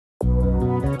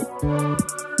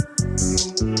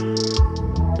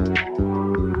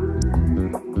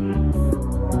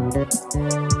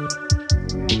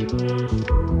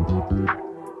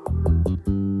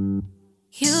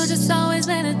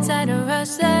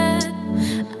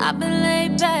I've been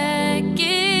laid back,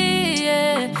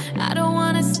 yeah. I don't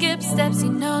wanna skip steps,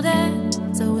 you know that.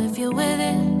 So if you're with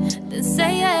it, then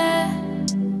say yeah.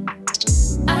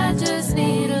 I just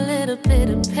need a little bit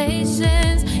of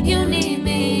patience. You need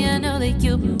me, I know that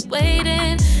you've been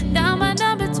waiting. Down my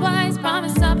number twice,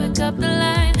 promise I'll pick up the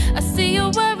line. I see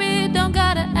you worried, don't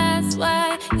gotta ask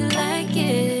why. You like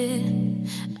it,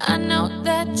 I know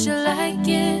that you like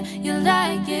it. You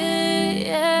like it,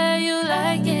 yeah, you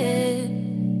like it.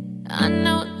 I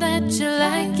know that you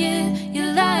like it, you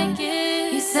like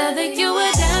it. You said that you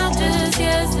were down just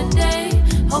yesterday,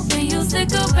 hoping you'll stick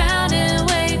around and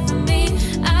wait for me.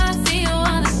 I see you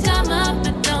wanna come up,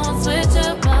 but don't switch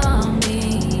up on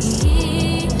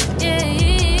me. Yeah,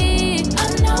 I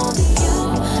know that you,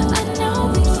 I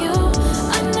know that you,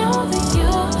 I know that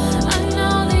you, I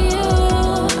know that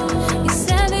you. You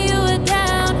said that you were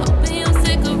down, hoping you'll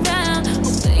stick around,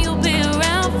 hoping you'll be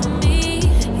around for me.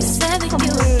 You said that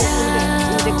you were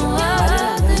down,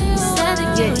 you said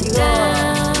that you were down.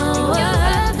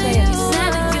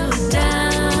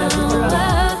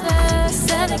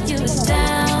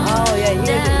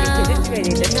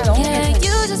 Yeah,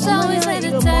 you just always let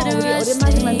it try to rush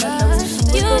me.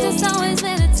 You just always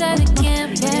let it try to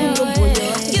can't wait.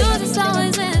 You just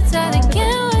always let it try to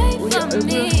can't wait for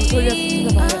me.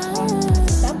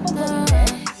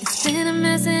 It's been a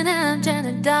mess and I'm trying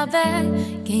to dial back.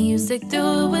 Can you stick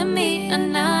through it with me or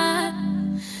not?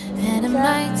 And it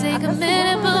might take a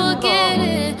minute, but we'll get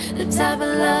it. The type of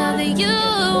love that you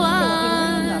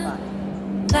want,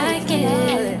 like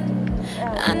it.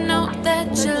 I know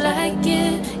that you like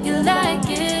it, you like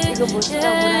it,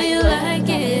 yeah, you like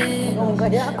it.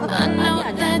 I know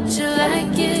that you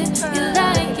like it, you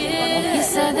like it. You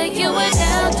said that you were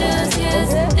down just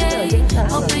yesterday,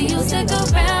 hoping you'll stick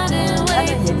around and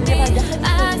wait for me.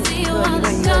 I see you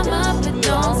wanna come up, but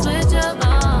don't switch up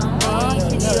on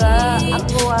me. Yeah, I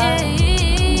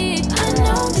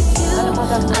know that you,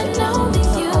 I know that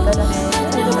you, I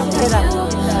know that you,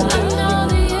 I know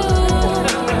that you.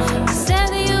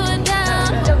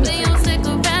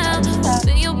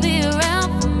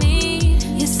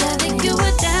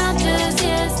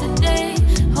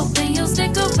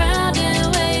 Stick around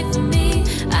and wait for me.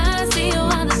 I see you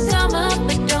wanna come up,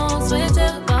 but don't switch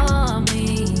up on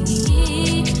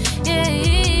me.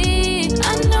 Yeah,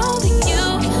 I know that you,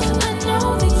 I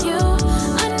know that you,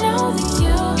 I know that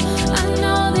you, I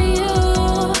know that you.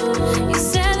 You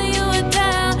said that you were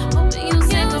down, hoping you'll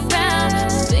stick around,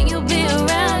 hoping you'll be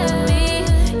around me.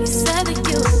 You said that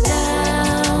you were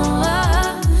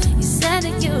down, you said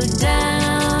that you were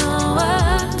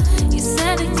down, you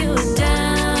said that you were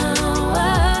down.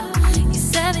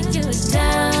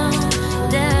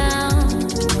 Down, down.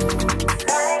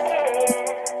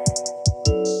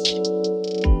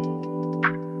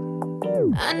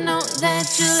 I know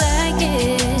that you like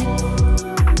it.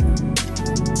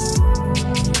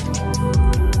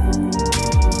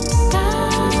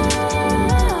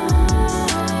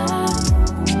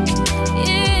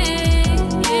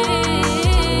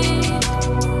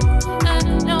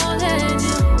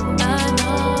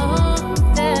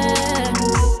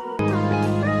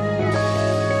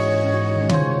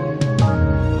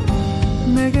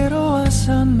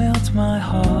 Melt my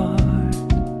heart.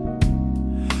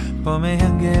 봄의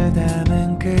향기를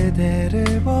담은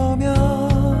그대를 보며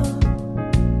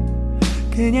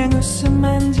그냥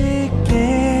웃음만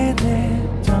짓게 돼.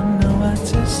 Don't know what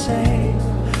to say.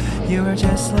 You were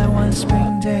just like one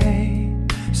spring day.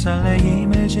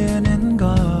 설레임을 주는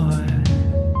걸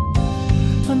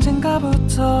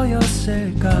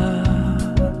언젠가부터였을까.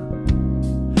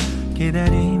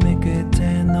 기다림의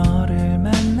끝에 너를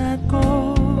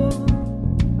만났고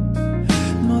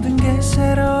모든 게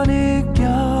새로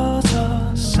느껴져.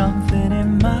 Something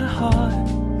in my heart.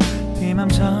 네 맘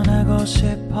전하고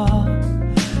싶어.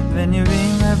 Then you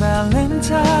ring my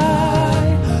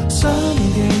valentine.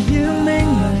 Sunny day you make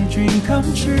my dream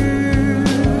come true.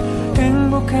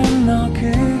 행복한 너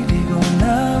그리고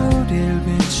나 우릴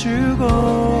비추고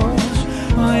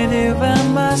With you by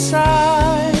my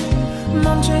side.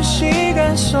 멈춘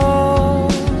시간 속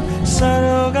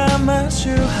서로가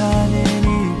마주하는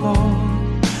이곳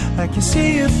I can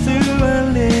see you through a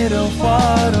little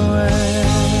far away.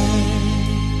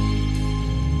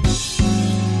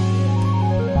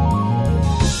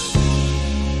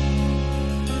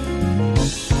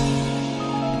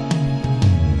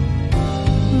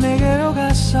 내게로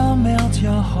가서 melt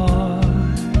your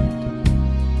heart.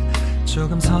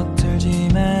 조금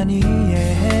서툴지만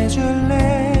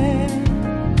이해해줄래.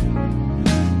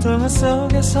 동화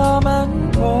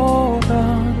속에서만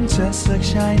보던 Just like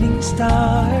shining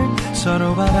star.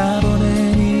 서로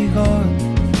바라보는 이곳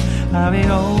I I'll be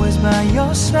always by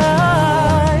your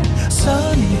side.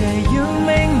 Sunny day you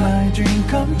make my dream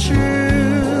come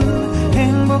true.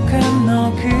 행복한 너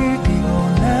그리고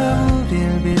나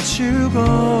우릴 비추고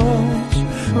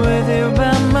With you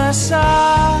by my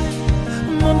side.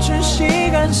 멈춘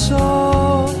시간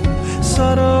속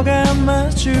서로가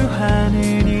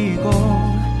마주하는 이곳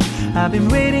I've been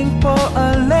waiting for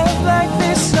a love like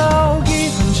this. So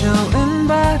기분 좋은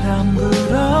바람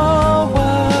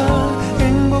불어와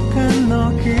행복한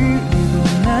너 그리고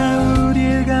나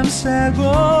우릴 감싸고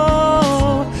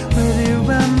With you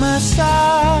by my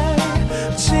side.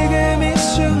 지금 이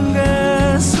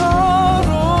순간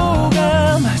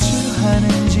서로가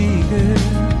마주하는 지금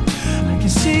I can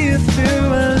see you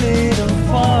through a little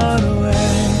far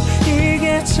away.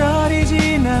 이게 절이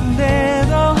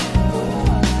지난데도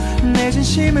내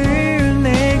진심을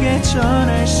내게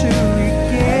전할 수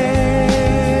있게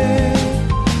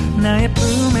나의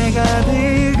품에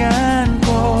가득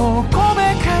안고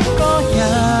고백할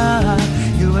거야.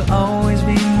 You will always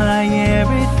be my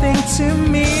everything to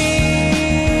me.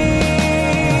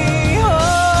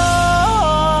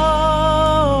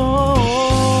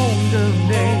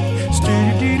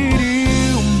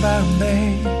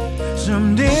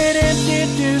 Some did it, did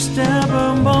you stop,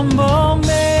 boom, boom, boom,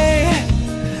 babe.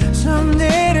 Some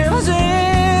did it, was it,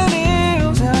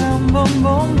 boom, boom,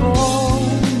 boom,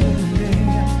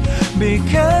 babe.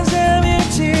 Because I'm here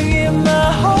to give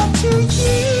my heart to you,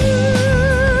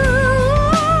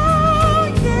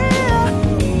 yeah.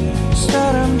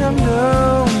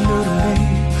 Sa-dum-dum-dum-dum-dum,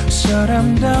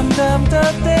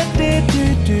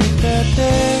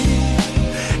 sa-dum-dum-dum-dum-dum-dum-dum.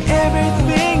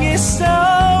 Everything is so